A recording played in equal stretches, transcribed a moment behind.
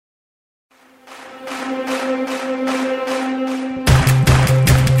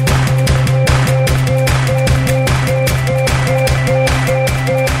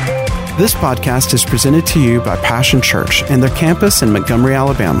This podcast is presented to you by Passion Church and their campus in Montgomery,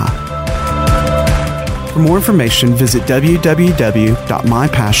 Alabama. For more information, visit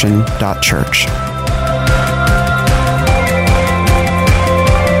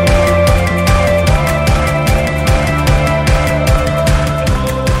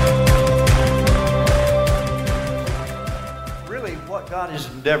Really, what God is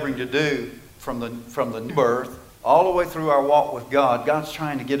endeavoring to do from the new birth all the way through our walk with God, God's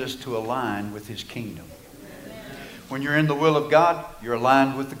trying to get us to align with His kingdom. When you're in the will of God, you're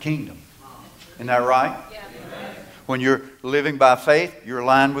aligned with the kingdom. Isn't that right? Yeah. When you're living by faith, you're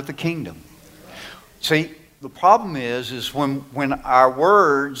aligned with the kingdom. See, the problem is when our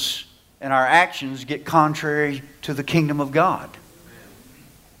words and our actions get contrary to the kingdom of God.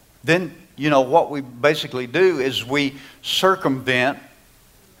 Then, what we basically do is we circumvent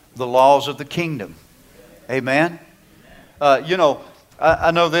the laws of the kingdom. Amen?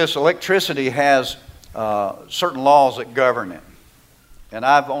 I know this. Electricity has certain laws that govern it. And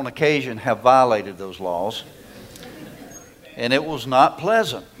I've, on occasion, have violated those laws. And it was not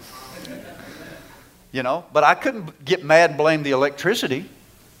pleasant. But I couldn't get mad and blame the electricity.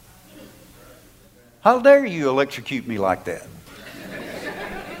 How dare you electrocute me like that?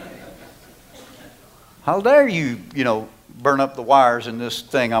 How dare you, burn up the wires in this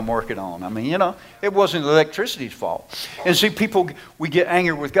thing I'm working on. It wasn't electricity's fault. And see, we get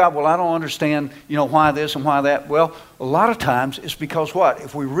angry with God. Well, I don't understand, why this and why that. Well, a lot of times it's because what?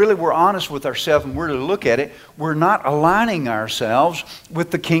 If we really were honest with ourselves and we're to look at it, we're not aligning ourselves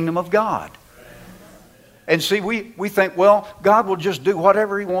with the kingdom of God. And see, we think, well, God will just do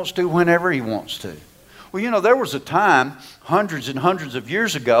whatever He wants to whenever He wants to. Well, there was a time, hundreds and hundreds of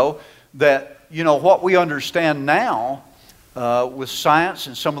years ago, that, what we understand now, with science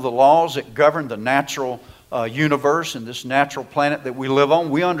and some of the laws that govern the natural universe and this natural planet that we live on,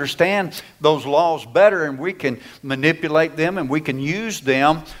 we understand those laws better, and we can manipulate them and we can use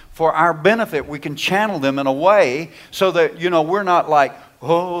them for our benefit. We can channel them in a way so that, we're not like,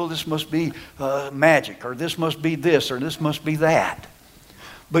 oh, this must be magic, or this must be this, or this must be that.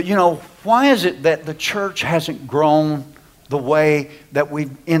 But, why is it that the church hasn't grown the way that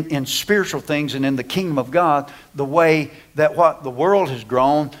we've, in spiritual things and in the kingdom of God, the way that what the world has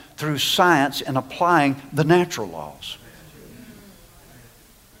grown through science and applying the natural laws?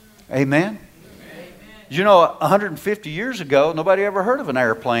 Amen? 150 years ago, nobody ever heard of an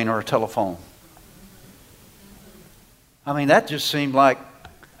airplane or a telephone. That just seemed like,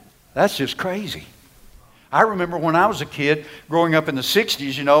 that's just crazy. I remember when I was a kid, growing up in the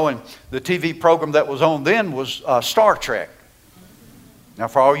 60s, and the TV program that was on then was Star Trek. Now,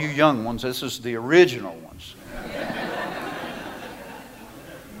 for all you young ones, this is the original ones.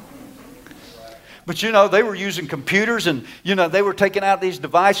 But, they were using computers, and, they were taking out these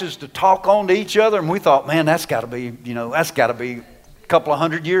devices to talk on to each other, and we thought, man, that's got to be a couple of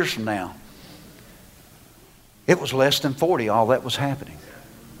hundred years from now. It was less than 40, all that was happening.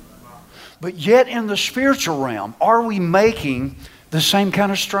 But yet, in the spiritual realm, are we making the same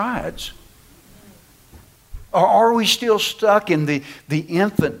kind of strides? Or are we still stuck in the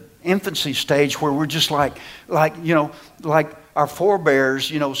infancy stage where we're just like our forebears,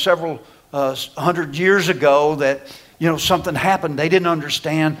 several hundred years ago that, something happened. They didn't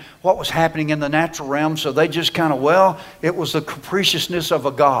understand what was happening in the natural realm, so they just it was the capriciousness of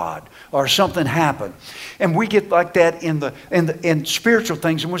a God, or something happened. And we get like that in spiritual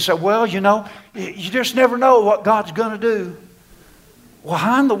things, and we say, well, you just never know what God's going to do. Well,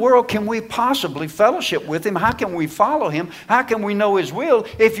 how in the world can we possibly fellowship with Him? How can we follow Him? How can we know His will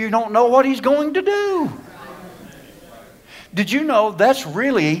if you don't know what He's going to do? Did you know that's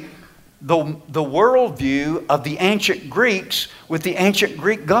really the worldview of the ancient Greeks with the ancient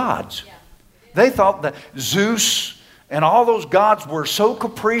Greek gods? They thought that Zeus and all those gods were so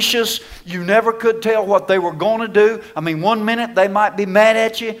capricious, you never could tell what they were going to do. 1 minute they might be mad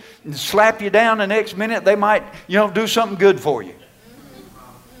at you and slap you down. The next minute they might, do something good for you.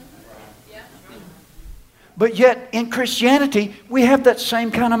 But yet, in Christianity, we have that same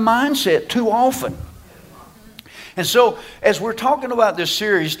kind of mindset too often. And so, as we're talking about this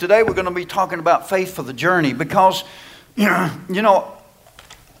series, today we're going to be talking about faith for the journey, because, the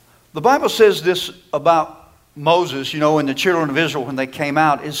Bible says this about Moses, and the children of Israel when they came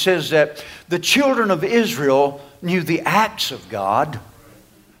out. It says that the children of Israel knew the acts of God.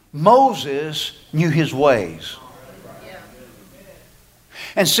 Moses knew His ways.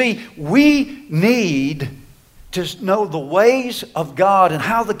 And see, we need to know the ways of God and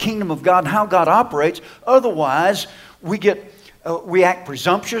how the kingdom of God and how God operates. Otherwise, we act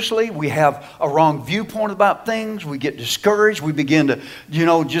presumptuously. We have a wrong viewpoint about things. We get discouraged. We begin to,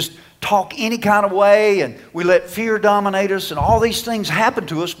 just talk any kind of way, and we let fear dominate us, and all these things happen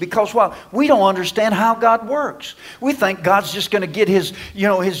to us because, well, we don't understand how God works. We think God's just going to get his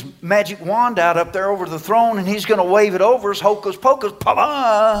magic wand out up there over the throne, and he's going to wave it over us, hocus pocus,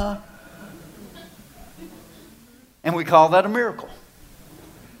 pa-la. And we call that a miracle.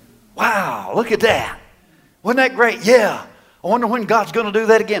 Wow, look at that. Wasn't that great? Yeah. I wonder when God's going to do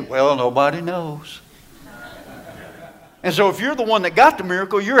that again. Well, nobody knows. And so if you're the one that got the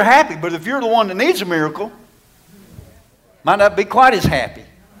miracle, you're happy. But if you're the one that needs a miracle, might not be quite as happy.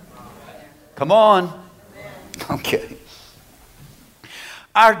 Come on. Okay.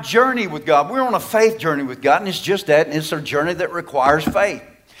 Our journey with God, we're on a faith journey with God, and it's just that, and it's a journey that requires faith.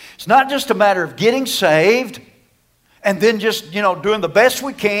 It's not just a matter of getting saved and then just, doing the best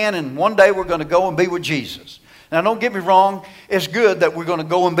we can, and one day we're going to go and be with Jesus. Now, don't get me wrong. It's good that we're going to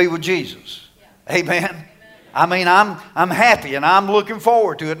go and be with Jesus. Yeah. Amen. I mean, I'm happy and I'm looking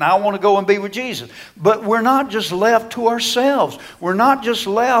forward to it, and I want to go and be with Jesus. But we're not just left to ourselves. We're not just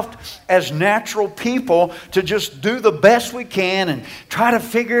left as natural people to just do the best we can and try to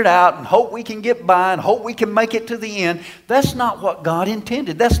figure it out and hope we can get by and hope we can make it to the end. That's not what God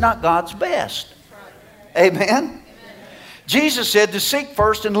intended. That's not God's best. Amen? Jesus said to seek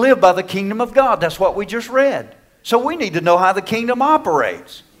first and live by the kingdom of God. That's what we just read. So we need to know how the kingdom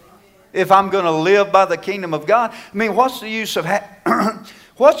operates. If I'm going to live by the kingdom of God, I mean, what's the use of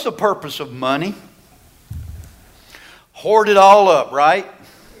what's the purpose of money? Hoard it all up, right?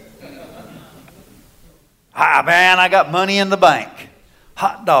 Man, I got money in the bank.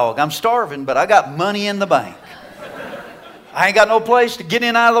 Hot dog, I'm starving, but I got money in the bank. I ain't got no place to get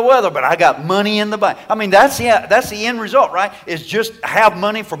in out of the weather, but I got money in the bank. I mean, that's the end result, right? Is just have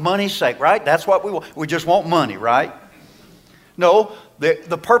money for money's sake, right? That's what we want. We just want money, right? No,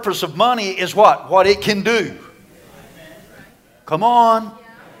 the purpose of money is what? What it can do. Come on.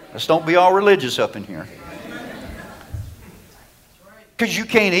 Let's don't be all religious up in here. Because you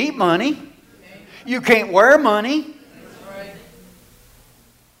can't eat money. You can't wear money.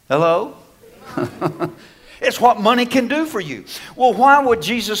 Hello? It's what money can do for you. Well, why would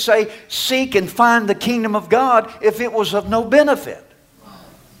Jesus say, seek and find the kingdom of God if it was of no benefit?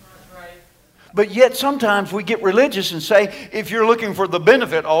 But yet sometimes we get religious and say, if you're looking for the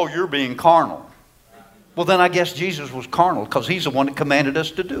benefit, oh, you're being carnal. Well, then I guess Jesus was carnal because he's the one that commanded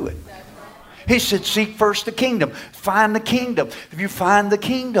us to do it. He said, seek first the kingdom. Find the kingdom. If you find the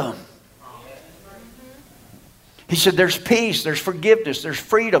kingdom. He said there's peace, there's forgiveness, there's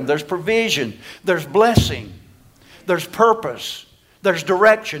freedom, there's provision, there's blessing, there's purpose, there's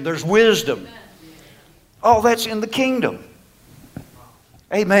direction, there's wisdom. All that's in the kingdom.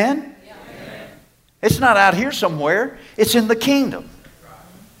 Amen? It's not out here somewhere. It's in the kingdom.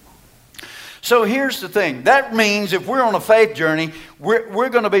 So here's the thing. That means if we're on a faith journey, we're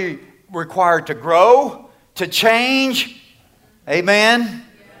going to be required to grow, to change. Amen?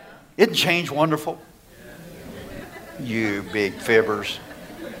 Isn't change wonderful? You big fibbers.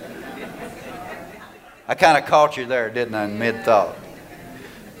 I kind of caught you there, didn't I, in mid-thought?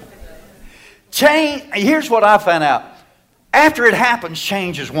 Change. Here's what I found out. After it happens,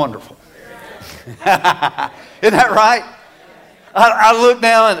 change is wonderful. Isn't that right? I look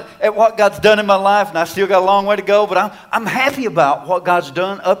now at what God's done in my life, and I still got a long way to go, but I'm happy about what God's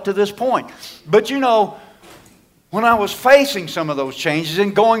done up to this point. But when I was facing some of those changes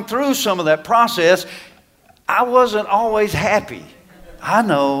and going through some of that process, I wasn't always happy. I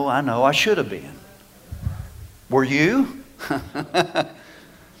know, I should have been. Were you?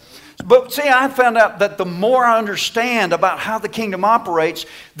 But see, I found out that the more I understand about how the kingdom operates,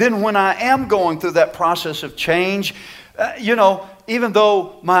 then when I am going through that process of change, even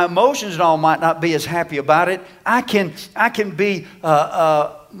though my emotions and all might not be as happy about it, I can be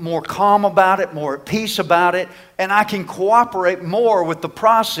more calm about it, more at peace about it, and I can cooperate more with the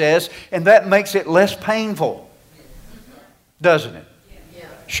process, and that makes it less painful. Doesn't it? Yeah.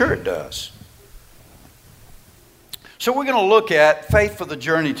 Sure it does. So we're going to look at faith for the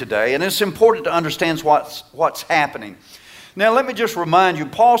journey today, and it's important to understand what's happening. Now let me just remind you,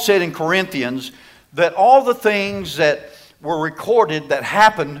 Paul said in Corinthians that all the things that were recorded that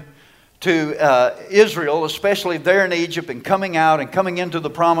happened to Israel, especially there in Egypt and coming out and coming into the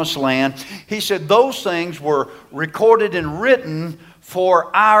promised land, he said those things were recorded and written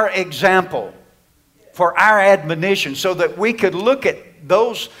for our example, for our admonition, so that we could look at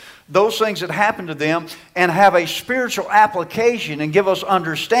those things that happened to them and have a spiritual application and give us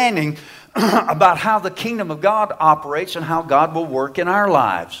understanding about how the kingdom of God operates and how God will work in our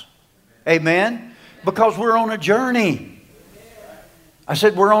lives. Amen? Because we're on a journey. I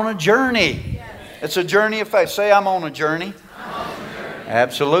said we're on a journey. It's a journey of faith. Say, I'm on a journey.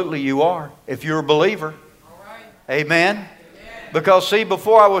 Absolutely you are, if you're a believer. Amen? Because see,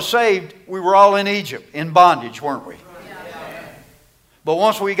 before I was saved, we were all in Egypt, in bondage, weren't we? But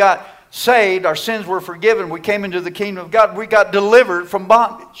once we got saved, our sins were forgiven, we came into the kingdom of God, we got delivered from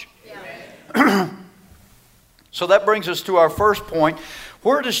bondage. So that brings us to our first point.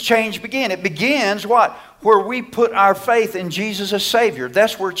 Where does change begin? It begins what? Where we put our faith in Jesus as Savior.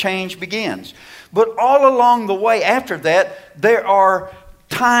 That's where change begins. But all along the way after that, there are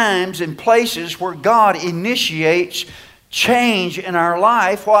times and places where God initiates change in our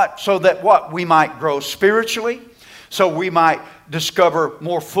life. What? So that what? We might grow spiritually. So we might discover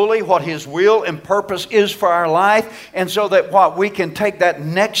more fully what His will and purpose is for our life. And so that what? We can take that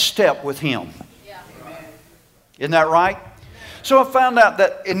next step with Him. Isn't that right? So I found out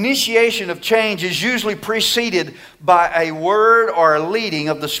that initiation of change is usually preceded by a word or a leading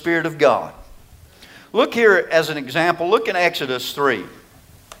of the Spirit of God. Look here as an example. Look in Exodus 3.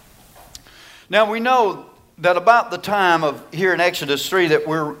 Now we know that about the time of here in Exodus 3 that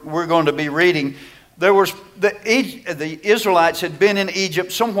we're going to be reading, there was the Israelites had been in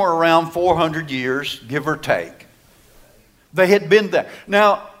Egypt somewhere around 400 years, give or take. They had been there.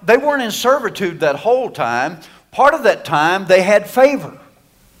 Now, they weren't in servitude that whole time. Part of that time, they had favor.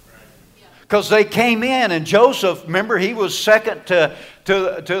 Because they came in, and Joseph, remember, he was second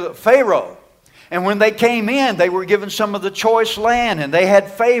to Pharaoh. And when they came in, they were given some of the choice land, and they had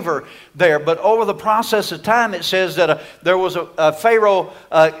favor there. But over the process of time, it says that there was a Pharaoh,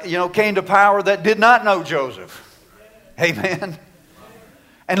 came to power that did not know Joseph. Amen.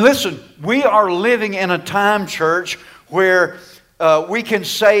 And listen, we are living in a time, church, where we can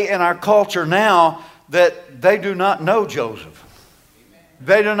say in our culture now that they do not know Joseph.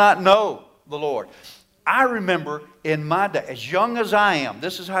 They do not know the Lord. I remember in my day, as young as I am,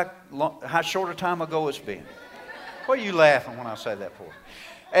 this is how short a time ago it's been. What are you laughing when I say that for?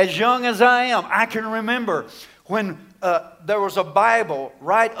 As young as I am, I can remember when there was a Bible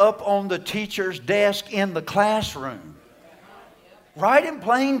right up on the teacher's desk in the classroom. Right in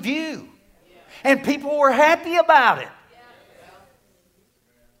plain view. And people were happy about it.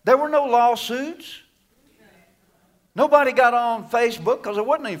 There were no lawsuits. Nobody got on Facebook, because there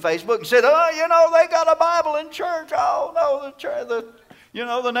wasn't any Facebook, and said, they got a Bible in church. Oh,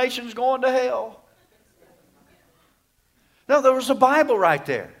 no, the nation's going to hell. No, there was a Bible right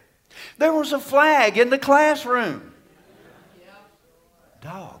there. There was a flag in the classroom.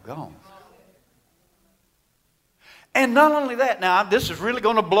 Doggone. And not only that, now, this is really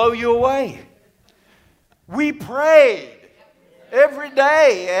going to blow you away. We prayed every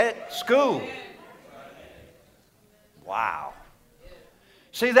day at school. Wow.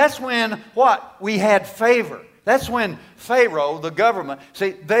 See, that's when what? We had favor. That's when Pharaoh, the government,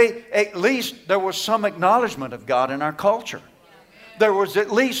 at least there was some acknowledgement of God in our culture. There was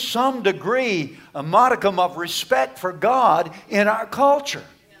at least some degree, a modicum of respect for God in our culture.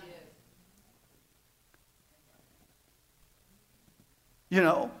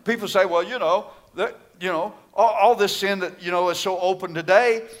 People say, well, all this sin that, is so open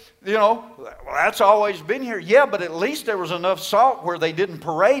today, that's always been here. Yeah, but at least there was enough salt where they didn't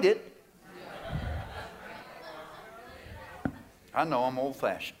parade it. I know I'm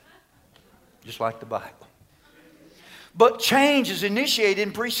old-fashioned, just like the Bible. But change is initiated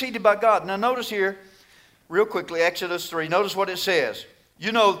and preceded by God. Now notice here, real quickly, Exodus 3. Notice what it says.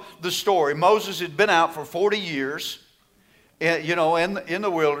 You know the story. Moses had been out for 40 years. In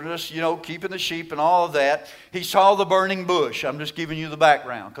the wilderness, keeping the sheep and all of that. He saw the burning bush. I'm just giving you the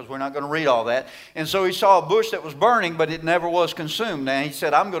background because we're not going to read all that. And so he saw a bush that was burning, but it never was consumed. Now he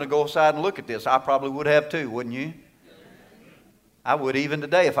said, I'm going to go aside and look at this. I probably would have too, wouldn't you? I would even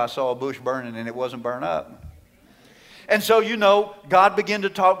today if I saw a bush burning and it wasn't burned up. And so, God began to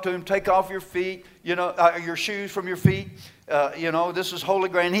talk to him, take off your feet, your shoes from your feet. This is holy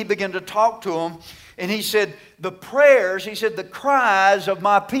ground. He began to talk to him. And he said, the cries of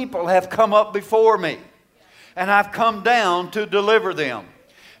my people have come up before me. And I've come down to deliver them.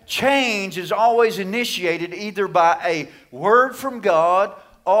 Change is always initiated either by a word from God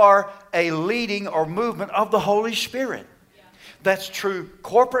or a leading or movement of the Holy Spirit. That's true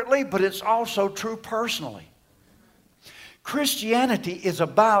corporately, but it's also true personally. Christianity is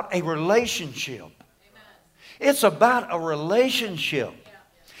about a relationship. It's about a relationship.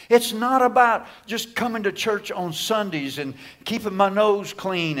 It's not about just coming to church on Sundays and keeping my nose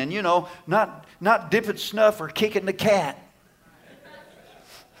clean and, not dipping snuff or kicking the cat.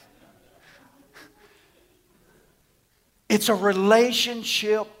 It's a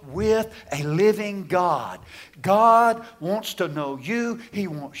relationship with a living God. God wants to know you. He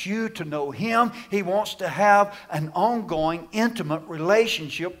wants you to know Him. He wants to have an ongoing, intimate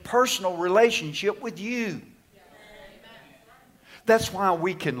relationship, personal relationship with you. That's why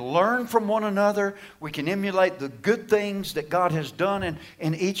we can learn from one another. We can emulate the good things that God has done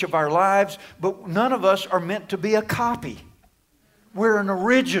in each of our lives. But none of us are meant to be a copy. We're an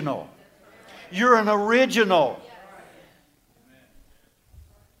original. You're an original.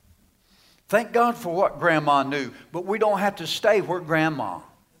 Thank God for what Grandma knew, but we don't have to stay where Grandma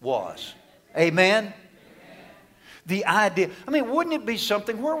was. Amen? The idea, wouldn't it be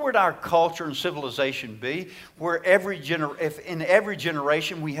something, where would our culture and civilization be, where if in every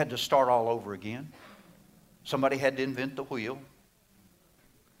generation we had to start all over again? Somebody had to invent the wheel.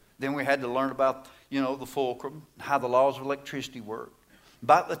 Then we had to learn about, the fulcrum, how the laws of electricity work.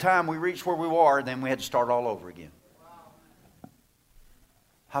 By the time we reached where we were, then we had to start all over again.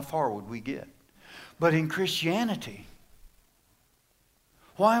 How far would we get? But in Christianity,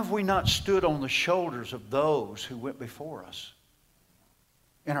 why have we not stood on the shoulders of those who went before us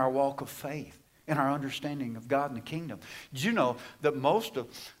in our walk of faith, in our understanding of God and the kingdom? Did you know that most of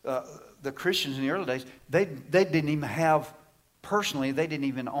the Christians in the early days, they didn't even have personally, they didn't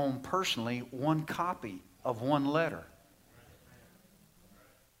even own personally one copy of one letter.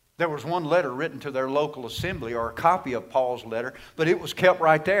 There was one letter written to their local assembly, or a copy of Paul's letter, but it was kept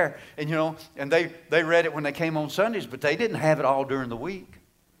right there. And they read it when they came on Sundays, but they didn't have it all during the week.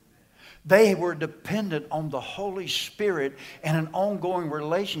 They were dependent on the Holy Spirit and an ongoing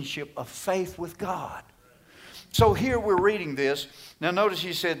relationship of faith with God. So here we're reading this. Now notice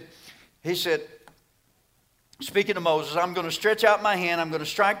he said, speaking to Moses, I'm going to stretch out my hand. I'm going to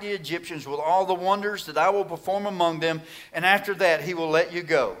strike the Egyptians with all the wonders that I will perform among them. And after that, He will let you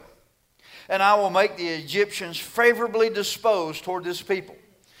go. And I will make the Egyptians favorably disposed toward this people,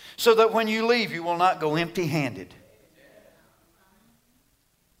 so that when you leave, you will not go empty-handed.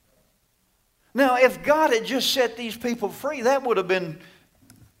 Now, if God had just set these people free, that would have been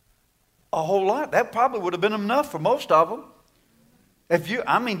a whole lot. That probably would have been enough for most of them.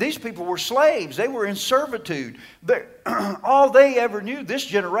 These people were slaves. They were in servitude. All they ever knew, this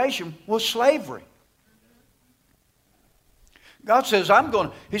generation, was slavery. God says,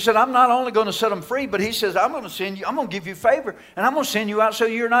 He said, I'm not only going to set them free, but He says, I'm going to give you favor, and I'm going to send you out so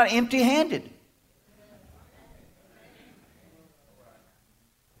you're not empty-handed.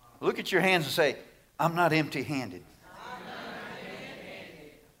 Look at your hands and say, I'm not empty-handed.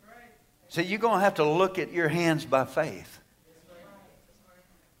 So you're going to have to look at your hands by faith.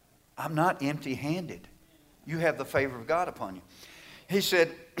 I'm not empty-handed. You have the favor of God upon you. He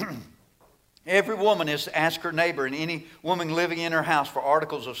said, every woman is to ask her neighbor and any woman living in her house for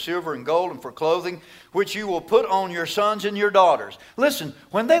articles of silver and gold and for clothing, which you will put on your sons and your daughters. Listen,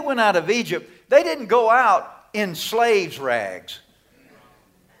 when they went out of Egypt, they didn't go out in slaves' rags.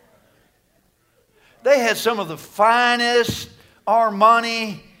 They had some of the finest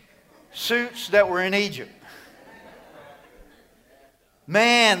Armani suits that were in Egypt.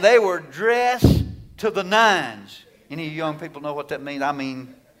 Man, they were dressed to the nines. Any young people know what that means? I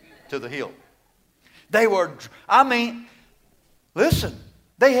mean, to the hilt. Listen,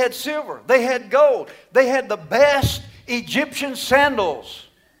 they had silver, they had gold, they had the best Egyptian sandals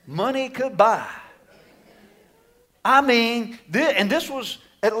money could buy. And this was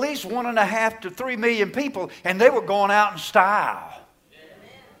at least 1.5 to 3 million people, and they were going out in style.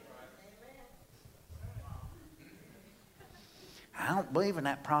 I don't believe in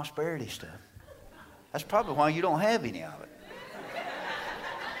that prosperity stuff. That's probably why you don't have any of it.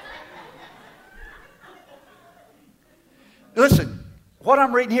 Listen, what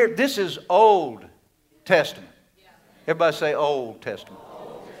I'm reading here, this is Old Testament. Everybody say Old Testament.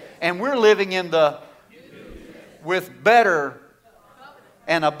 And we're living in with better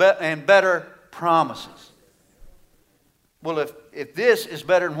and better promises. Well, if this is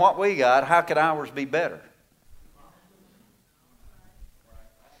better than what we got, how could ours be better?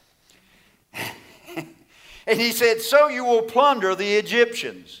 And he said, so you will plunder the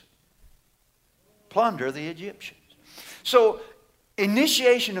Egyptians. Plunder the Egyptians. So,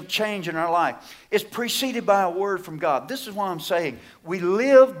 initiation of change in our life is preceded by a word from God. This is what I'm saying. We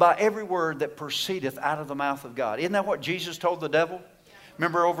live by every word that proceedeth out of the mouth of God. Isn't that what Jesus told the devil?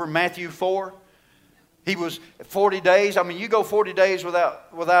 Remember over in Matthew 4? He was 40 days. You go 40 days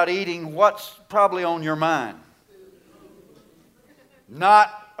without eating. What's probably on your mind?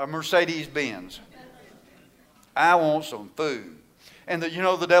 Not a Mercedes-Benz. I want some food. And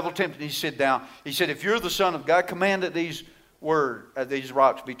the devil tempted him. He said down. He said, if you're the Son of God, command that these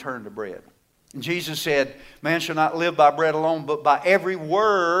rocks be turned to bread. And Jesus said, man shall not live by bread alone, but by every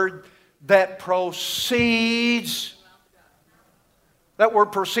word that proceeds. That word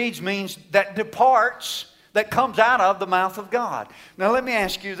proceeds means that departs, that comes out of the mouth of God. Now let me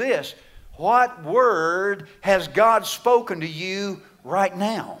ask you this. What word has God spoken to you right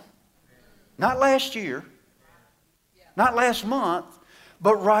now? Not last year, not last month,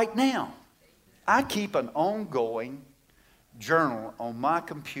 but right now. I keep an ongoing journal on my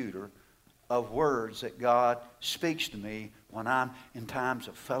computer of words that God speaks to me when I'm in times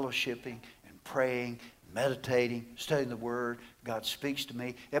of fellowshipping and praying, meditating, studying the Word. God speaks to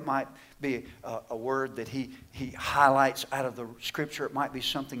me. It might be a word that He highlights out of the Scripture. It might be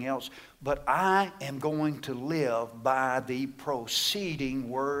something else. But I am going to live by the proceeding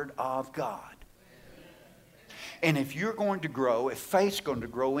Word of God. And if you're going to grow, if faith's going to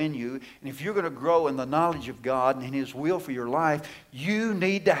grow in you, and if you're going to grow in the knowledge of God and in His will for your life, you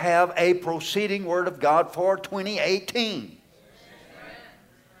need to have a proceeding Word of God for 2018.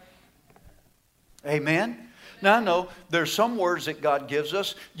 Amen? Now, I know there's some words that God gives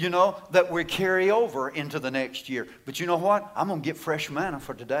us, that we carry over into the next year. But you know what? I'm going to get fresh manna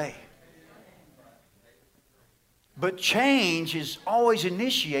for today. But change is always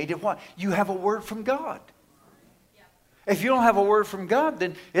initiated. What? You have a word from God. If you don't have a word from God,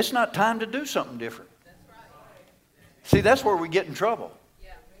 then it's not time to do something different. See, that's where we get in trouble.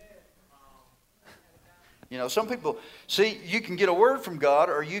 Some people, you can get a word from God,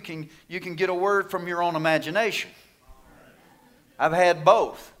 or you can get a word from your own imagination. I've had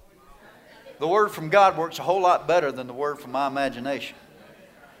both. The word from God works a whole lot better than the word from my imagination.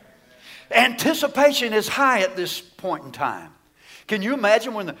 Anticipation is high at this point in time. Can you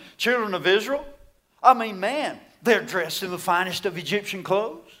imagine when the children of Israel, they're dressed in the finest of Egyptian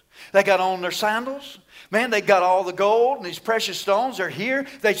clothes. They got on their sandals. Man, they got all the gold and these precious stones. They're here.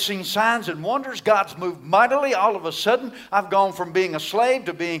 They've seen signs and wonders. God's moved mightily. All of a sudden, I've gone from being a slave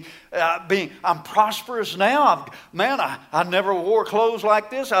to I'm prosperous now. I never wore clothes like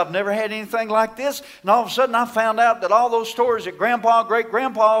this. I've never had anything like this. And all of a sudden, I found out that all those stories that Grandpa,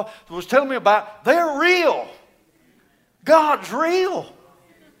 great-grandpa was telling me about, they're real. God's real.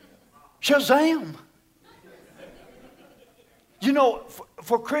 Shazam.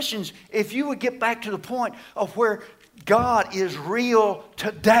 For Christians, if you would get back to the point of where God is real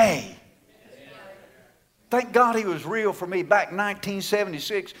today. Thank God He was real for me back in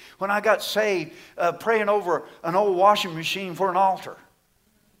 1976 when I got saved, praying over an old washing machine for an altar.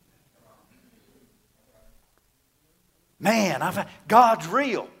 Man, God's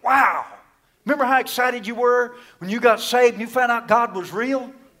real. Wow. Remember how excited you were when you got saved and you found out God was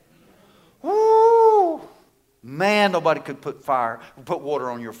real? Woo! Man, nobody could put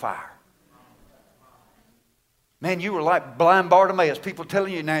water on your fire. Man, you were like blind Bartimaeus. People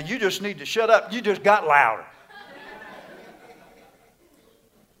telling you, now you just need to shut up. You just got louder.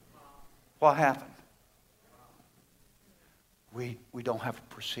 What happened? We don't have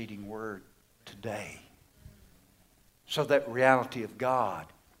a preceding word today. So that reality of God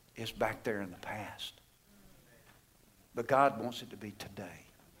is back there in the past. But God wants it to be today.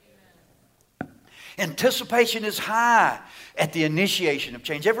 Anticipation is high at the initiation of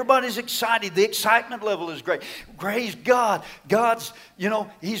change. Everybody's excited. The excitement level is great. Praise God. God's,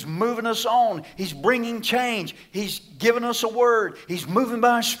 He's moving us on. He's bringing change. He's giving us a word. He's moving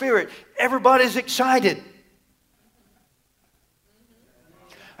by His Spirit. Everybody's excited.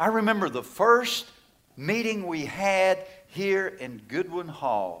 I remember the first meeting we had here in Goodwin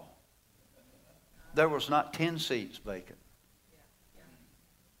Hall. There was not 10 seats vacant.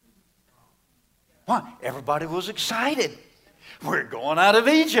 Why? Everybody was excited. We're going out of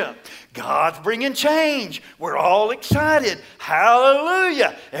Egypt. God's bringing change. We're all excited.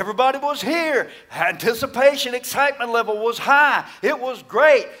 Hallelujah. Everybody was here. Anticipation, excitement level was high. It was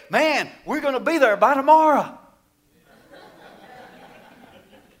great. Man, we're going to be there by tomorrow.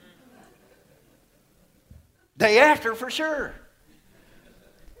 Day after for sure.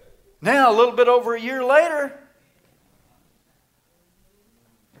 Now, a little bit over a year later,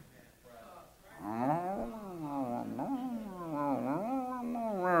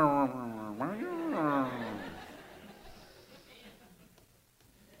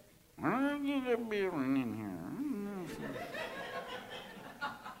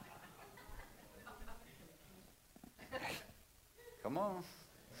 come on.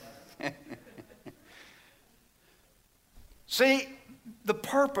 See, the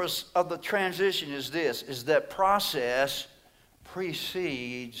purpose of the transition is this, is that process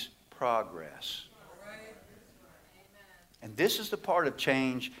precedes progress. And this is the part of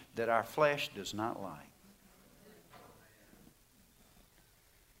change that our flesh does not like.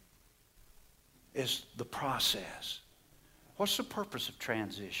 is the process. What's the purpose of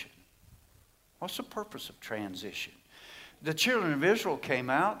transition? What's the purpose of transition? The children of Israel came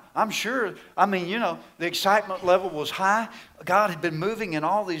out. I'm sure, the excitement level was high. God had been moving in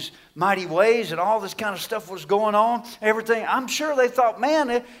all these mighty ways and all this kind of stuff was going on. Everything. I'm sure they thought,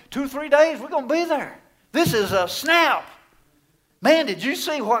 man, 2 or 3 days, we're going to be there. This is a snap. Man, did you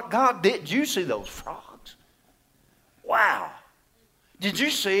see what God did? Did you see those frogs? Wow. Did you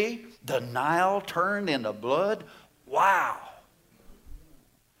see the Nile turned into blood? Wow.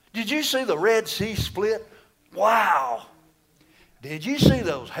 Did you see the Red Sea split? Wow. Did you see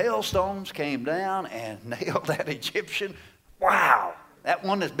those hailstones came down and nailed that Egyptian? Wow. That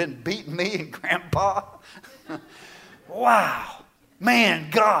one that's been beating me and Grandpa? Wow.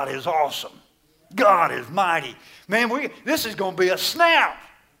 Man, God is awesome. God is mighty. Man, this is going to be a snap.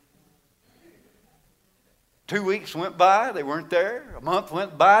 2 weeks went by, they weren't there. A month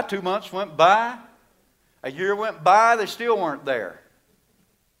went by, 2 months went by. A year went by, they still weren't there.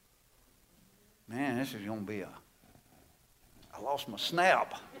 Man, this is going to be I lost my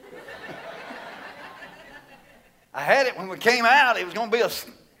snap. I had it when we came out. It was going to be a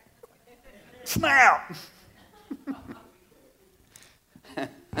snap.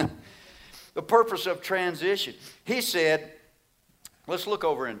 The purpose of transition. He said, let's look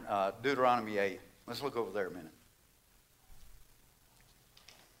over in Deuteronomy 8. Let's look over there a minute.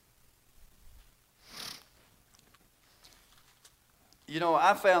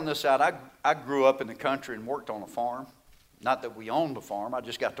 I found this out. I grew up in the country and worked on a farm. Not that we owned the farm, I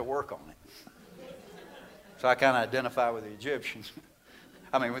just got to work on it. So I kind of identify with the Egyptians.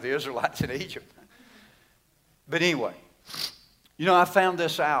 With the Israelites in Egypt. But anyway, I found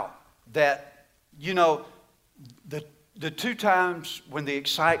this out. That, the 2 times when the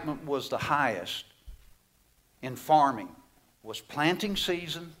excitement was the highest in farming was planting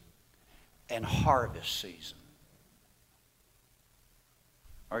season and harvest season.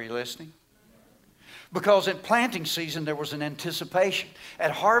 Are you listening? Because in planting season, there was an anticipation.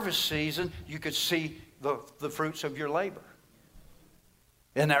 At harvest season, you could see the fruits of your labor.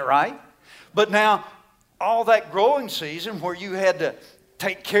 Isn't that right? But now, all that growing season where you had to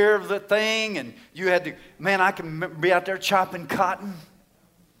take care of the thing and you had to, I can be out there chopping cotton.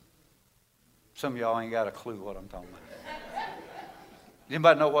 Some of y'all ain't got a clue what I'm talking about.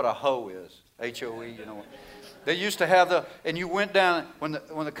 Anybody know what a hoe is? H-O-E, They used to have and you went down, when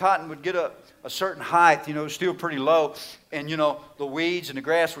the cotton would get up a certain height, it was still pretty low, and the weeds and the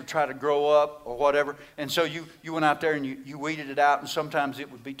grass would try to grow up or whatever, and so you went out there and you weeded it out, and sometimes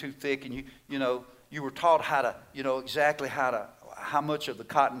it would be too thick, and you were taught how to, exactly how much of the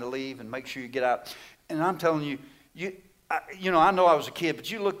cotton to leave and make sure you get out. And I'm telling you, I know I was a kid, but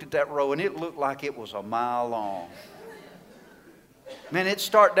you looked at that row and it looked like it was a mile long. Man, it'd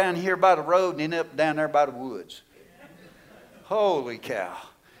start down here by the road and end up down there by the woods. Holy cow.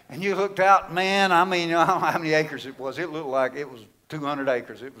 And you looked out, man, I don't know how many acres it was. It looked like it was 200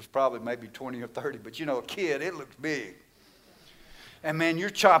 acres. It was probably maybe 20 or 30. But a kid, it looks big. And man, you're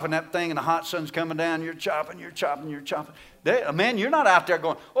chopping that thing and the hot sun's coming down. You're chopping. Man, you're not out there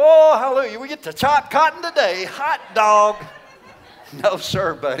going, oh, hallelujah, we get to chop cotton today. Hot dog. No,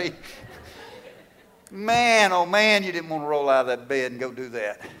 sir, buddy. Man, oh man, you didn't want to roll out of that bed and go do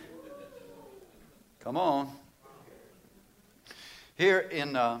that. Come on. Here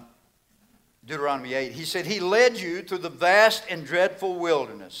in Deuteronomy 8, he said, he led you through the vast and dreadful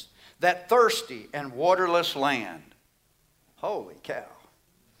wilderness, that thirsty and waterless land. Holy cow.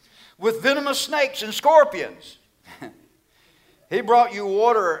 With venomous snakes and scorpions. He brought you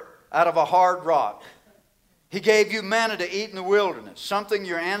water out of a hard rock. He gave you manna to eat in the wilderness, something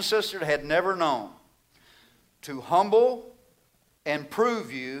your ancestors had never known, to humble and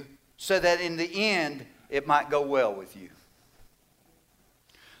prove you so that in the end it might go well with you.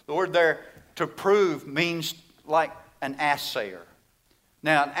 The word there, to prove, means like an assayer.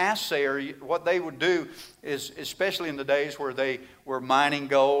 Now, an assayer, what they would do is, especially in the days where they were mining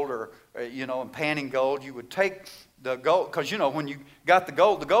gold or, and panning gold, you would take the gold, because, when you got the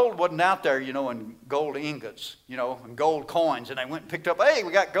gold wasn't out there, in gold ingots, and gold coins, and they went and picked up, hey,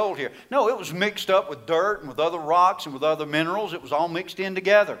 we got gold here. No, it was mixed up with dirt and with other rocks and with other minerals. It was all mixed in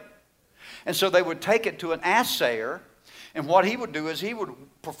together. And so they would take it to an assayer, and what he would do is he would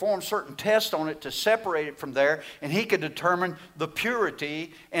perform certain tests on it to separate it from there, and he could determine the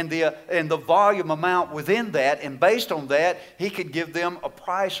purity and the volume amount within that, and based on that, he could give them a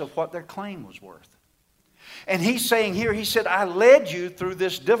price of what their claim was worth. And he's saying here, he said, I led you through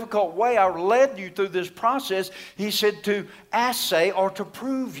this difficult way. I led you through this process. He said to assay or to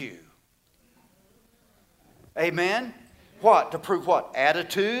prove you. Amen? What? To prove what?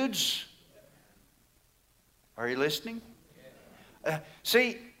 Attitudes? Are you listening?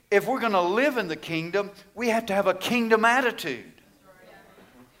 See, if we're going to live in the kingdom, we have to have a kingdom attitude.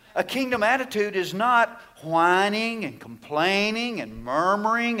 A kingdom attitude is not whining and complaining and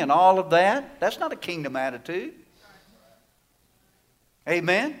murmuring and all of that. That's not a kingdom attitude.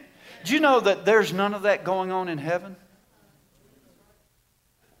 Amen? Do you know that there's none of that going on in heaven?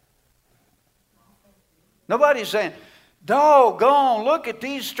 Nobody's saying, doggone, look at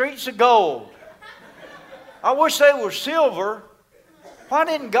these streets of gold. I wish they were silver. Why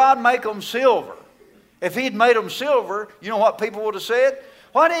didn't God make them silver? If He'd made them silver, you know what people would have said?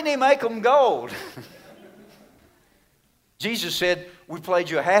 Why didn't He make them gold? Jesus said, we played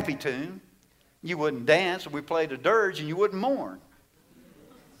you a happy tune, you wouldn't dance, and we played a dirge, and you wouldn't mourn.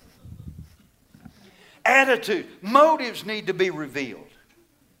 Attitude, motives need to be revealed.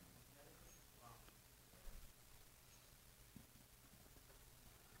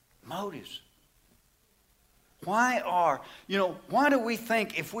 Motives. Why do we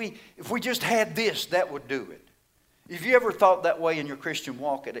think if we just had this, that would do it? Have you ever thought that way in your Christian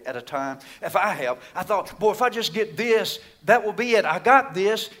walk at a time? If I have, I thought, boy, if I just get this, that will be it. I got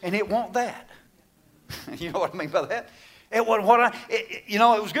this, and it won't that. You know what I mean by that? It wasn't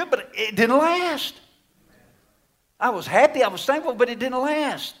it was good, but it didn't last. I was happy, I was thankful, but it didn't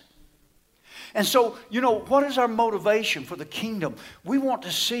last. And so, what is our motivation for the kingdom? We want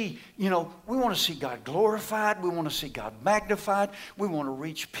to see, God glorified. We want to see God magnified. We want to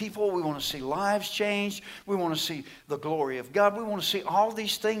reach people. We want to see lives changed. We want to see the glory of God. We want to see all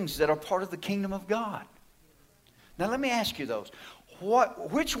these things that are part of the kingdom of God. Now, let me ask you those.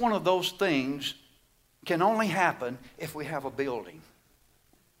 Which one of those things can only happen if we have a building?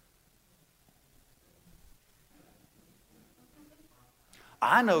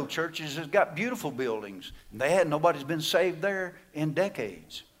 I know churches that got beautiful buildings. Nobody's been saved there in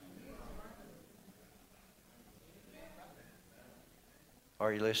decades.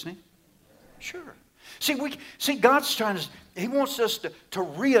 Are you listening? Sure. See, God's trying to, He wants us to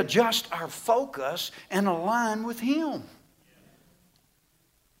readjust our focus and align with Him.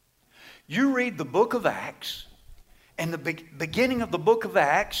 You read the book of Acts, and the beginning of the book of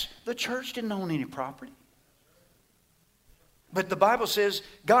Acts, the church didn't own any property. But the Bible says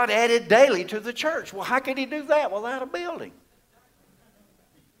God added daily to the church. Well, how could He do that without a building?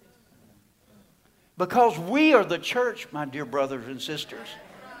 Because we are the church, my dear brothers and sisters.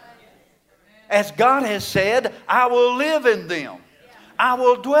 As God has said, I will live in them. I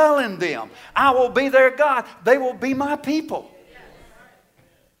will dwell in them. I will be their God. They will be my people.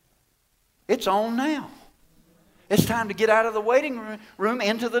 It's on now. It's time to get out of the waiting room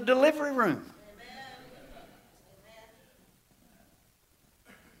into the delivery room.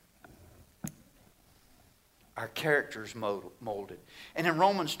 Our character's molded. And in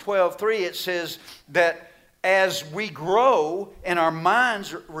Romans 12:3 it says that as we grow and our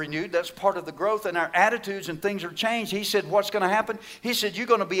minds are renewed, that's part of the growth, and our attitudes and things are changed. He said, what's going to happen? He said, you're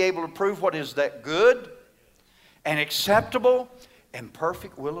going to be able to prove what is that good and acceptable and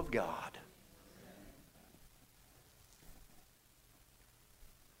perfect will of God.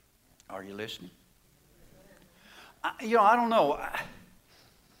 Are you listening? I don't know.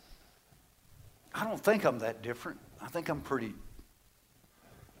 I don't think I'm that different. I think I'm pretty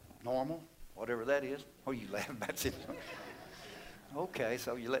normal, whatever that is. Oh, you laughing about it? Okay,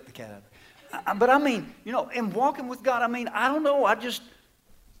 so you let the cat out. But I mean, in walking with God, I don't know. I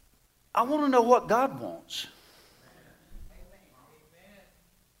want to know what God wants.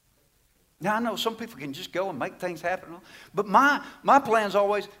 Now, I know some people can just go and make things happen. But my plan's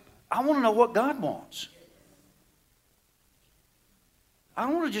always, I want to know what God wants. I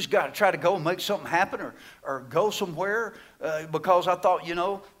don't want to just try to go and make something happen or go somewhere because I thought,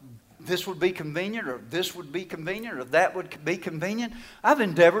 this would be convenient or this would be convenient or that would be convenient. I've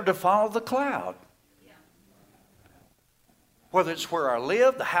endeavored to follow the cloud. Whether it's where I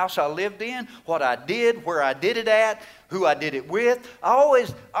lived, the house I lived in, what I did, where I did it at, who I did it with. I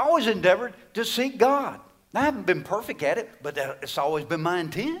always endeavored to seek God. I haven't been perfect at it, but it's always been my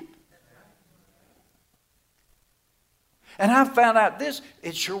intent. And I've found out this,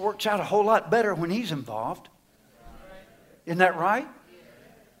 it sure works out a whole lot better when He's involved. Isn't that right?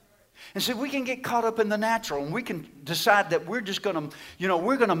 And see, we can get caught up in the natural and we can decide that we're just going to,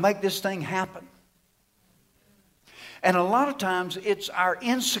 we're going to make this thing happen. And a lot of times it's our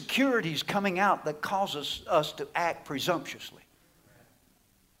insecurities coming out that causes us to act presumptuously.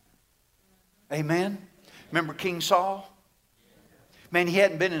 Amen? Remember King Saul? Man, he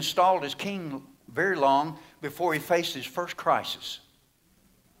hadn't been installed as king very long before he faced his first crisis.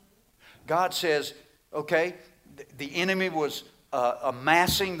 God says, okay, the enemy was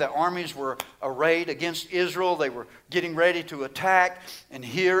amassing. The armies were arrayed against Israel. They were getting ready to attack. And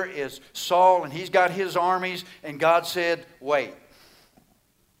here is Saul, and he's got his armies. And God said, wait.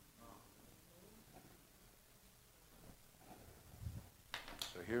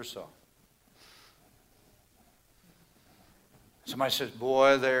 So here's Saul. Somebody says,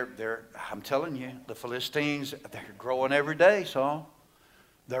 boy, I'm telling you, the Philistines, they're growing every day, Saul.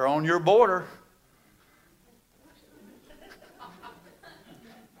 They're on your border.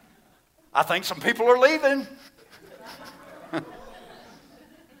 I think some people are leaving.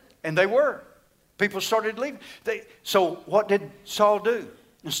 And they were. People started leaving. So what did Saul do?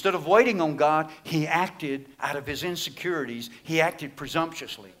 Instead of waiting on God, he acted out of his insecurities. He acted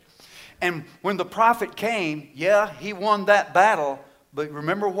presumptuously. And when the prophet came, yeah, he won that battle. But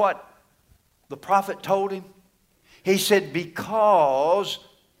remember what the prophet told him? He said, because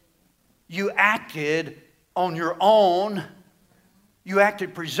you acted on your own, you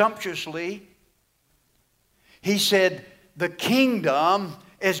acted presumptuously, he said, the kingdom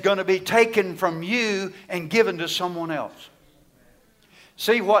is going to be taken from you and given to someone else.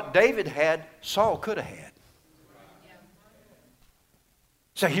 See, what David had, Saul could have had.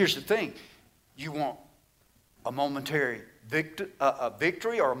 So here's the thing. You want a momentary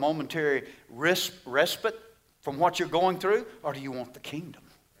victory or a momentary respite from what you're going through, or do you want the kingdom?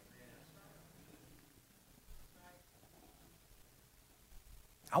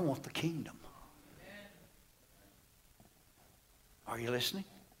 I want the kingdom. Are you listening?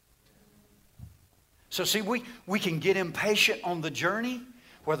 So see, we can get impatient on the journey,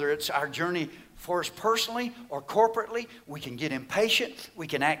 whether it's our journey for us personally or corporately. We can get impatient. We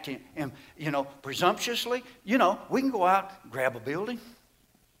can act, presumptuously. We can go out, grab a building,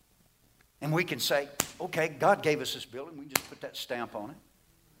 and we can say, okay, God gave us this building. We can just put that stamp on it.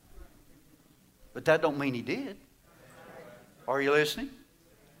 But that don't mean He did. Are you listening?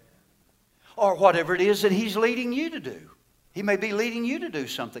 Or whatever it is that He's leading you to do. He may be leading you to do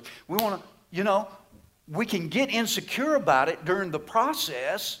something. We want to, we can get insecure about it during the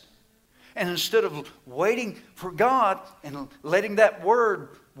process. And instead of waiting for God and letting that word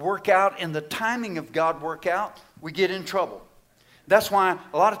work out and the timing of God work out, we get in trouble. That's why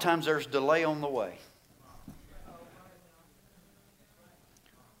a lot of times there's delay on the way.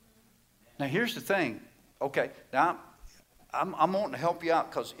 Now here's the thing. Okay, now I'm wanting to help you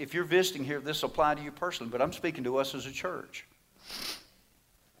out, because if you're visiting here, this will apply to you personally, but I'm speaking to us as a church.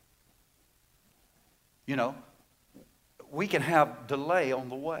 We can have delay on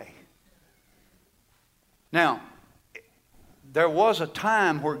the way. Now, there was a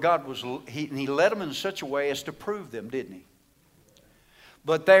time where God He led them in such a way as to prove them, didn't He?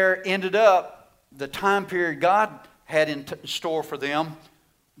 But there ended up, the time period God had in store for them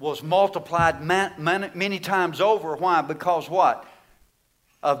was multiplied many times over. Why? Because what?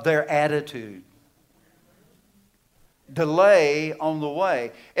 Of their attitude. Delay on the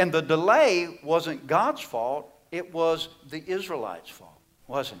way. And the delay wasn't God's fault. It was the Israelites' fault,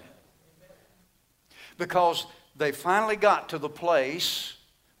 wasn't it? Because they finally got to the place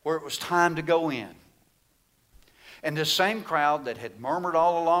where it was time to go in. And this same crowd that had murmured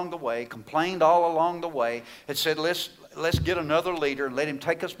all along the way, complained all along the way, had said, let's get another leader and let him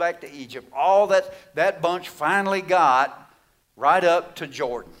take us back to Egypt. All that bunch finally got right up to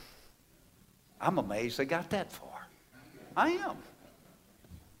Jordan. I'm amazed they got that far. I am.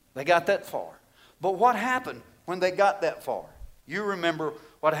 They got that far. But what happened when they got that far? You remember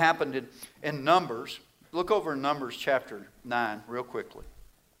what happened in Numbers. Look over in Numbers chapter 9 real quickly.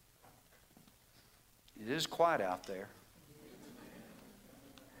 It is quiet out there.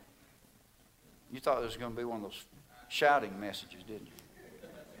 You thought it was going to be one of those shouting messages, didn't you?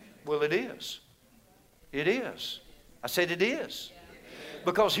 Well, it is. It is. I said it is.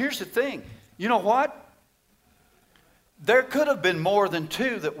 Because here's the thing. You know what? There could have been more than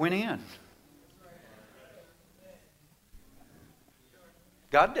 2 that went in.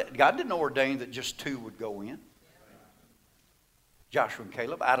 God didn't ordain that just 2 would go in. Joshua and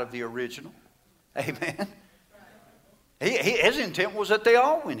Caleb out of the original. Amen. His intent was that they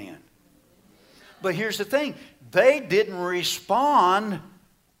all went in. But here's the thing. They didn't respond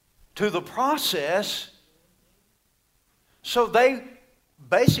to the process. So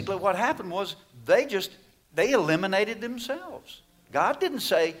basically what happened was they eliminated themselves. God didn't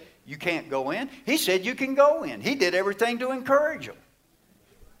say you can't go in. He said you can go in. He did everything to encourage them.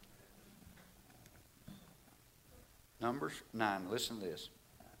 Numbers 9. Listen to this.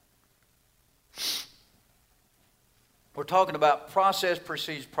 We're talking about process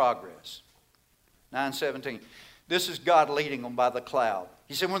precedes progress. 9:17. This is God leading them by the cloud.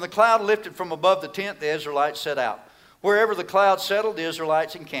 He said, when the cloud lifted from above the tent, the Israelites set out. Wherever the cloud settled, the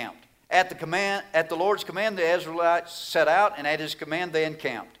Israelites encamped. At the Lord's command, the Israelites set out, and at his command they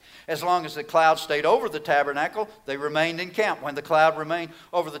encamped. As long as the cloud stayed over the tabernacle, they remained in camp. When the cloud remained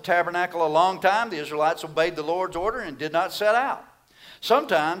over the tabernacle a long time, the Israelites obeyed the Lord's order and did not set out.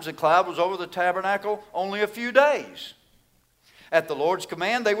 Sometimes the cloud was over the tabernacle only a few days. At the Lord's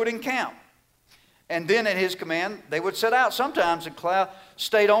command, they would encamp. And then at his command, they would set out. Sometimes the cloud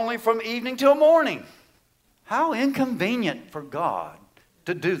stayed only from evening till morning. How inconvenient for God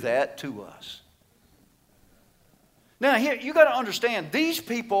to do that to us. Now, here, you got to understand, these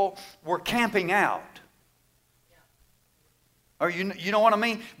people were camping out. Or you know what I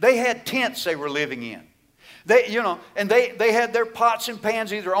mean? They had tents they were living in. They had their pots and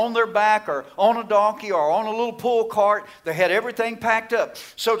pans either on their back or on a donkey or on a little pull cart. They had everything packed up.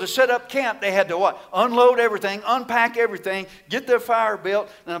 So to set up camp, they had to what? Unload everything, unpack everything, get their fire built.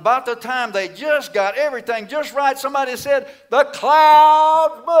 And about the time they just got everything just right, somebody said, "The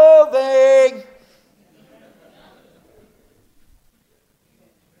cloud's moving."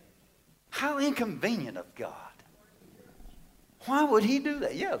 How inconvenient of God. Why would he do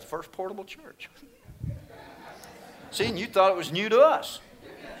that? Yeah, the first portable church. See, and you thought it was new to us.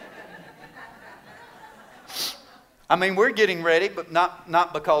 I mean, we're getting ready, but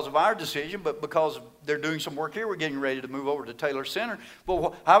not because of our decision, but because they're doing some work here. We're getting ready to move over to Taylor Center.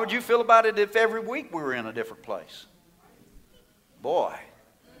 But how would you feel about it if every week we were in a different place? Boy.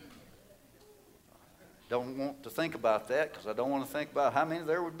 Don't want to think about that because I don't want to think about how many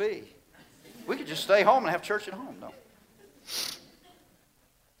there would be. We could just stay home and have church at home. No.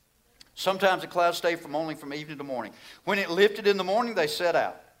 Sometimes the clouds stayed only from evening to morning. When it lifted in the morning, they set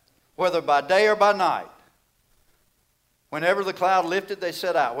out, whether by day or by night. Whenever the cloud lifted, they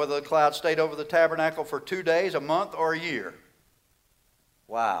set out, whether the cloud stayed over the tabernacle for 2 days, a month, or a year.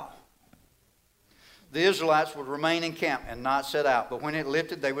 Wow. The Israelites would remain in camp and not set out, but when it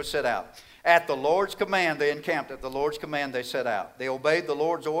lifted, they would set out. At the Lord's command, they encamped. At the Lord's command, they set out. They obeyed the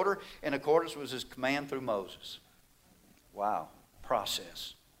Lord's order in accordance with his command through Moses. Wow.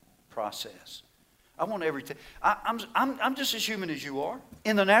 Process. I want everything. I'm just as human as you are.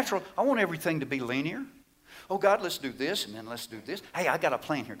 In the natural, I want everything to be linear. Oh, God, let's do this, and then let's do this. Hey, I got a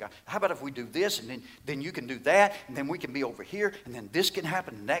plan here, God. How about if we do this, and then you can do that, and then we can be over here, and then this can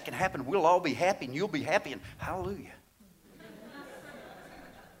happen, and that can happen. We'll all be happy, and you'll be happy, and hallelujah.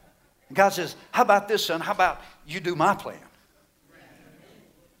 And God says, how about this, son? How about you do my plan?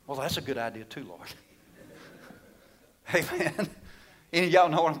 Well, that's a good idea too, Lord. Amen. Any of y'all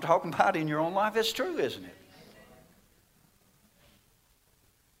know what I'm talking about in your own life? It's true, isn't it?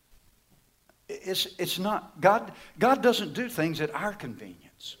 It's not. God doesn't do things at our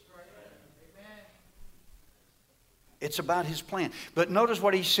convenience. It's about his plan. But notice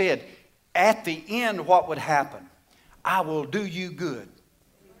what he said. At the end, what would happen? I will do you good.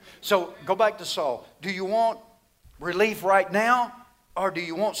 So go back to Saul. Do you want relief right now, or do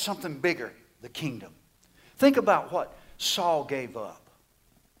you want something bigger, the kingdom? Think about what Saul gave up.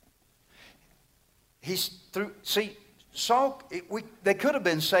 Saul. They could have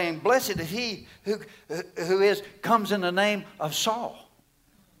been saying, "Blessed is he who comes in the name of Saul,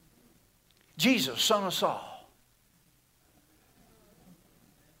 Jesus, son of Saul."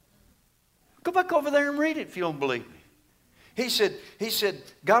 Go back over there and read it if you don't believe me. He said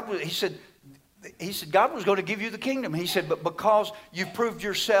God was going to give you the kingdom. He said, but because you proved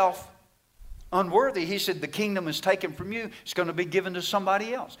yourself unworthy, he said, the kingdom is taken from you. It's going to be given to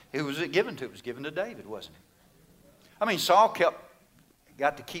somebody else. Who was it given to? It was given to David, wasn't it? I mean, Saul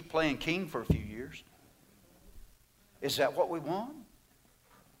got to keep playing king for a few years. Is that what we want?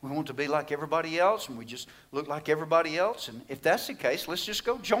 We want to be like everybody else, and we just look like everybody else. And if that's the case, let's just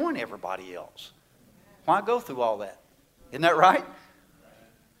go join everybody else. Why go through all that? Isn't that right?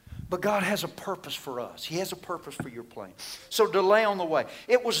 But God has a purpose for us. He has a purpose for your plan. So delay on the way.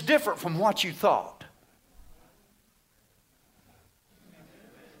 It was different from what you thought.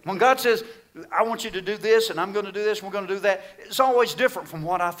 When God says, I want you to do this, and I'm going to do this, and we're going to do that, it's always different from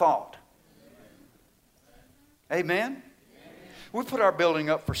what I thought. Amen? We put our building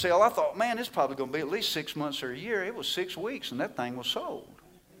up for sale. I thought, man, it's probably going to be at least 6 months or a year. It was 6 weeks, and that thing was sold.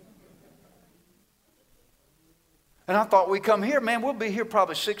 And I thought, we come here, man, we'll be here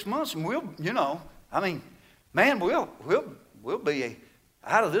probably 6 months, and we'll be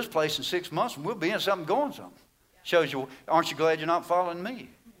out of this place in 6 months, and we'll be in something going something. Shows you, aren't you glad you're not following me?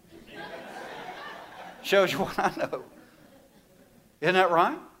 Shows you what I know. Isn't that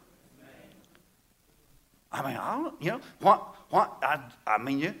right? I mean,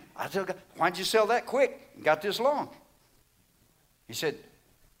 I tell God, why'd you sell that quick and got this long? He said,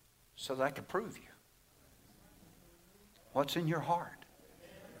 so that I could prove you. What's in your heart?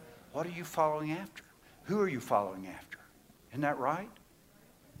 What are you following after? Who are you following after? Isn't that right?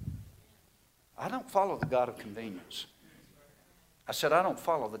 I don't follow the God of convenience. I said, I don't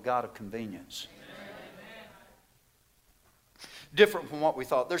follow the God of convenience. Different from what we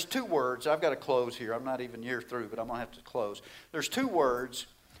thought. There's two words. I've got to close here. I'm not even near through, but I'm going to have to close. There's two words.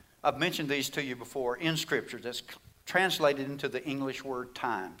 I've mentioned these to you before in Scripture that's translated into the English word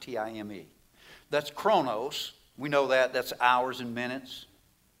time, T-I-M-E. That's chronos. We know that. That's hours and minutes.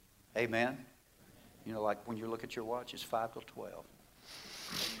 Amen. You know, like when you look at your watch, it's 5 till 12.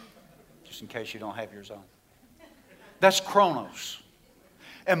 Just in case you don't have yours on. That's chronos.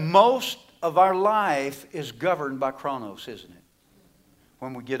 And most of our life is governed by chronos, isn't it?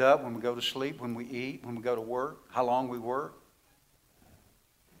 When we get up, when we go to sleep, when we eat, when we go to work, how long we work.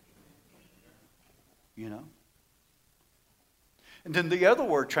 You know? And then the other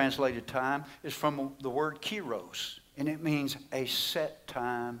word translated time is from the word kairos. And it means a set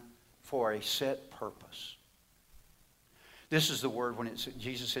time for a set purpose. This is the word when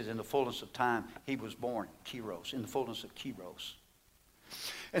Jesus says in the fullness of time he was born, kairos, in the fullness of kairos.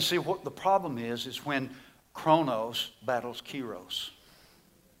 And see, what the problem is when chronos battles kairos.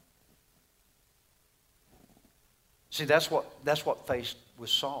 See, that's what faced with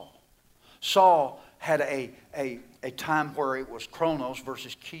Saul. Saul had a time where it was chronos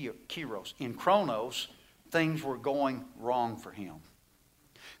versus kairos. In chronos, things were going wrong for him.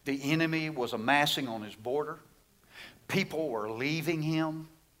 The enemy was amassing on his border. People were leaving him.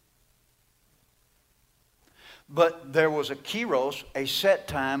 But there was a kairos, a set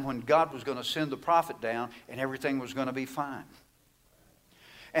time when God was going to send the prophet down and everything was going to be fine.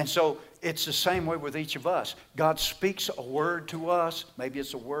 And so it's the same way with each of us. God speaks a word to us. Maybe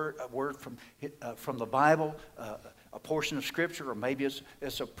it's a word from the Bible, a portion of Scripture, or maybe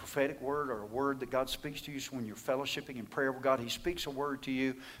it's a prophetic word or a word that God speaks to you. So when you're fellowshipping in prayer with God, He speaks a word to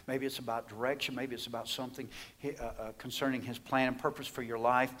you. Maybe it's about direction. Maybe it's about something concerning His plan and purpose for your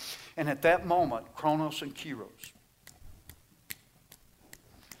life. And at that moment, chronos and kairos.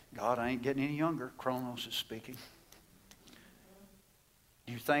 God, I ain't getting any younger. Chronos is speaking.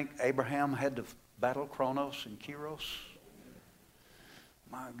 Do you think Abraham had to battle chronos and kairos?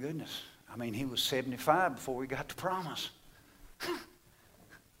 My goodness. I mean, he was 75 before he got the promise.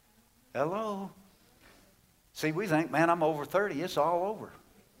 Hello. See, we think, man, I'm over 30. It's all over.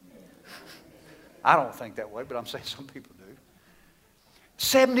 I don't think that way, but I'm saying some people do.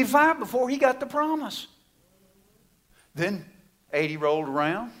 75 before he got the promise. Then 80 rolled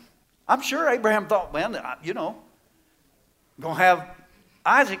around. I'm sure Abraham thought, man, you know, I'm going to have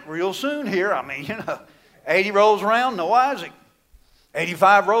Isaac real soon here. I mean, 80 rolls around, no Isaac.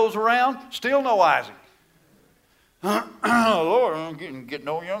 85 rolls around, still no Isaac. Lord, I'm getting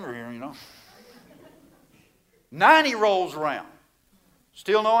no younger here, 90 rolls around,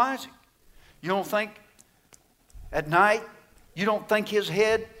 still no Isaac. You don't think at night, you don't think his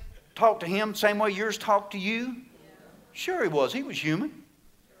head talked to him the same way yours talked to you? Sure he was. He was human.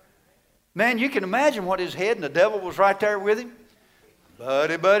 Man, you can imagine what his head, and the devil was right there with him.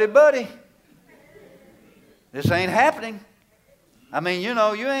 Buddy, buddy, buddy. This ain't happening. I mean, you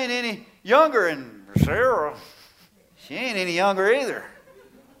ain't any younger, and Sarah, she ain't any younger either.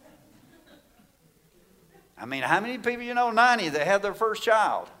 I mean, how many people 90 that had their first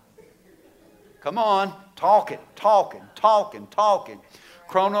child? Come on, talking.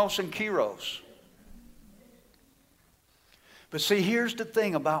 Chronos and kairos. But see, here's the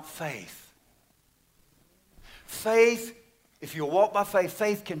thing about faith. Faith, if you walk by faith,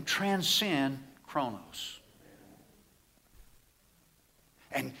 faith can transcend chronos.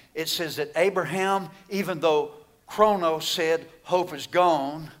 And it says that Abraham, even though chronos said hope is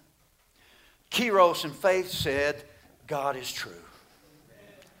gone, kairos and faith said God is true.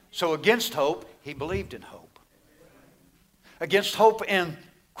 So against hope, he believed in hope. Against hope in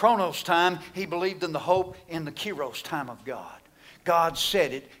chronos time, he believed in the hope in the kairos time of God. God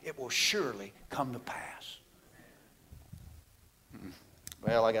said it, it will surely come to pass.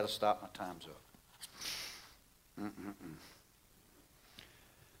 Well, I got to stop. My time's up.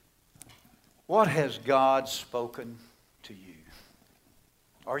 What has God spoken to you?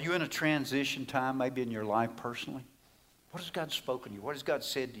 Are you in a transition time, maybe in your life personally? What has God spoken to you? What has God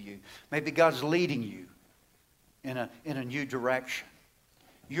said to you? Maybe God's leading you in a new direction.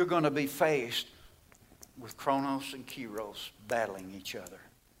 You're going to be faced with chronos and kairos battling each other.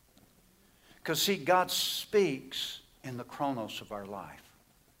 Because see, God speaks in the chronos of our life.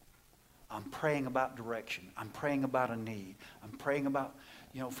 I'm praying about direction. I'm praying about a need. I'm praying about,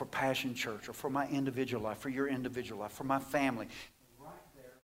 for Passion Church or for my individual life, for your individual life, for my family. Right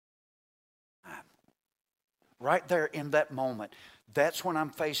there. right there in that moment. That's when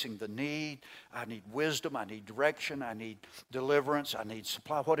I'm facing the need. I need wisdom. I need direction. I need deliverance. I need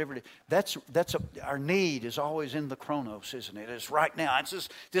supply, whatever it is. Our need is always in the chronos, isn't it? It's right now.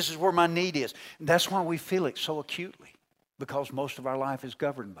 This is where my need is. And that's why we feel it so acutely, because most of our life is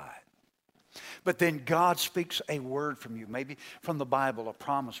governed by it. But then God speaks a word from you, maybe from the Bible, a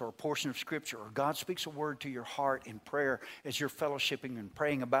promise or a portion of Scripture, or God speaks a word to your heart in prayer as you're fellowshipping and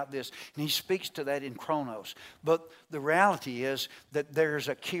praying about this, and He speaks to that in chronos. But the reality is that there's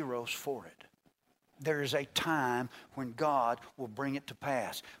a kairos for it. There is a time when God will bring it to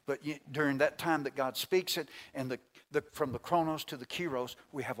pass. But during that time that God speaks it, and from the chronos to the kairos,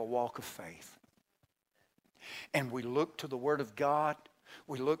 we have a walk of faith. And we look to the Word of God.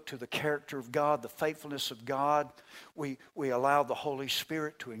 We look to the character of God, the faithfulness of God. We allow the Holy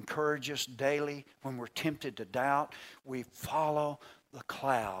Spirit to encourage us daily when we're tempted to doubt. We follow the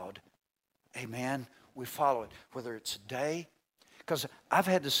cloud. Amen. We follow it, whether it's a day. Because I've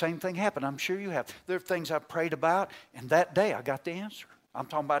had the same thing happen. I'm sure you have. There are things I've prayed about, and that day I got the answer. I'm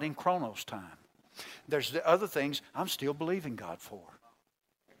talking about in chronos time. There's the other things I'm still believing God for.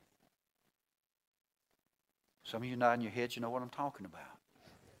 Some of you nodding your heads, you know what I'm talking about.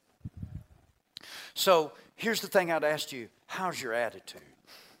 So here's the thing I'd ask you. How's your attitude?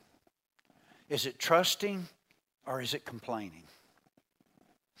 Is it trusting or is it complaining?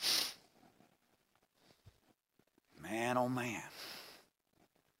 Man, oh man.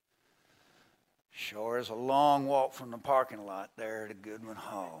 Sure is a long walk from the parking lot there to Goodwin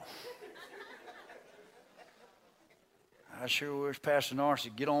Hall. I sure wish Pastor Norris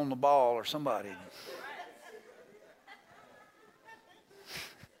would get on the ball or somebody.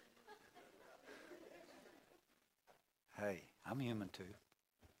 Hey, I'm human too.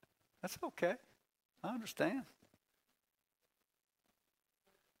 That's okay. I understand.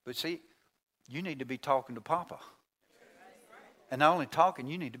 But see, you need to be talking to Papa. And not only talking,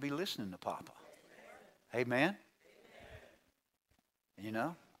 you need to be listening to Papa. Amen? You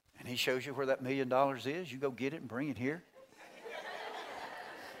know? And He shows you where that $1 million is. You go get it and bring it here.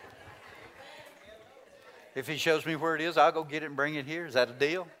 If He shows me where it is, I'll go get it and bring it here. Is that a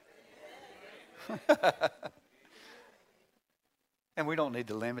deal? And we don't need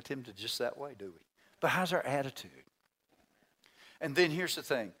to limit Him to just that way, do we? But how's our attitude? And then here's the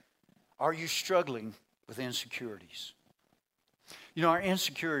thing. Are you struggling with insecurities? You know, our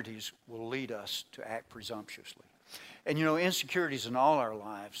insecurities will lead us to act presumptuously. And you know, insecurities in all our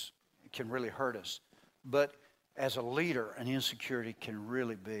lives can really hurt us. But as a leader, an insecurity can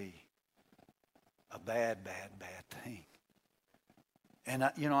really be a bad, bad, bad thing. And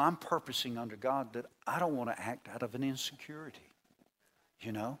I'm purposing under God that I don't want to act out of an insecurity.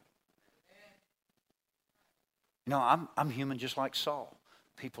 You know? You know, I'm human just like Saul.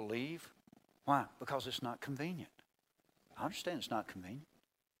 People leave. Why? Because it's not convenient. I understand it's not convenient.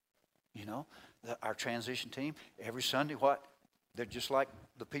 You know, our transition team, every Sunday, what? They're just like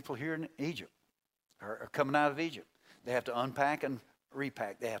the people here in Egypt, are coming out of Egypt. They have to unpack and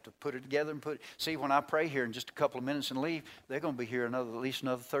repack. They have to put it together and put it. See, when I pray here in just a couple of minutes and leave, they're going to be here at least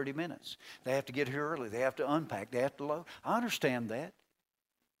another 30 minutes. They have to get here early. They have to unpack. They have to load. I understand that.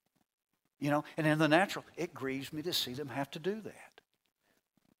 You know, and in the natural, it grieves me to see them have to do that.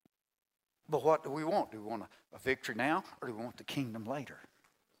 But what do we want? Do we want a victory now, or do we want the kingdom later?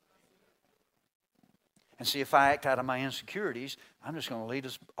 And see, if I act out of my insecurities, I'm just going to lead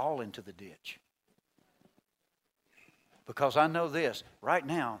us all into the ditch. Because I know this, right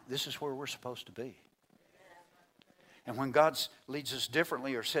now, this is where we're supposed to be. And when God leads us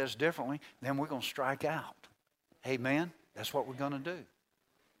differently or says differently, then we're going to strike out. Amen? That's what we're going to do.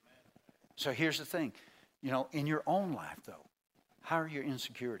 So here's the thing. You know, in your own life, though, how are your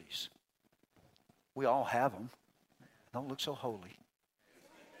insecurities? We all have them. Don't look so holy.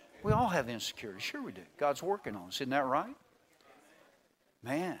 We all have insecurities. Sure we do. God's working on us. Isn't that right?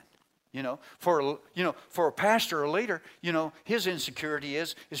 Man, for a pastor or a leader, his insecurity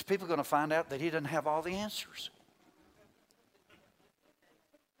is people going to find out that he doesn't have all the answers.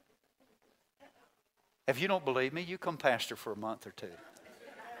 If you don't believe me, you come pastor for a month or two.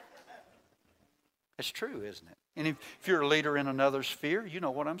 It's true, isn't it? And if you're a leader in another sphere, you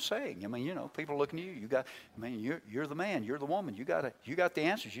know what I'm saying. I mean, people looking at you. You're the man. You're the woman. You got the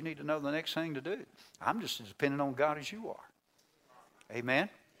answers. You need to know the next thing to do. I'm just as dependent on God as you are. Amen?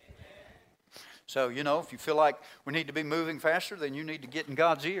 So, if you feel like we need to be moving faster, then you need to get in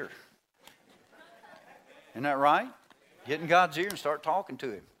God's ear. Isn't that right? Get in God's ear and start talking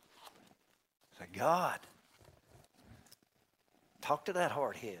to Him. Say, God, talk to that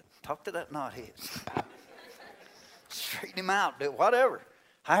hard head. Talk to that knothead. Straighten him out. Do whatever.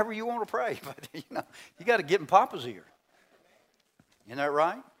 However you want to pray. But, you got to get in Papa's ear. Isn't that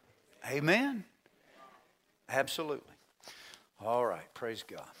right? Amen. Absolutely. All right. Praise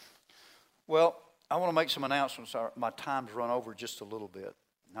God. Well, I want to make some announcements. My time's run over just a little bit.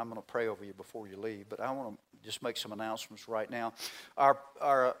 I'm going to pray over you before you leave, but I want to just make some announcements right now.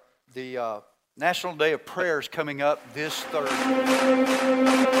 The National Day of Prayer is coming up this Thursday.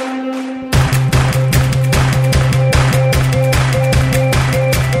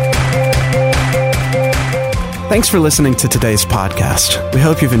 Thanks for listening to today's podcast. We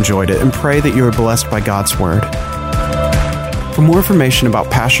hope you've enjoyed it and pray that you are blessed by God's Word. For more information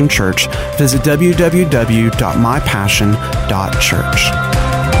about Passion Church, visit www.mypassion.church.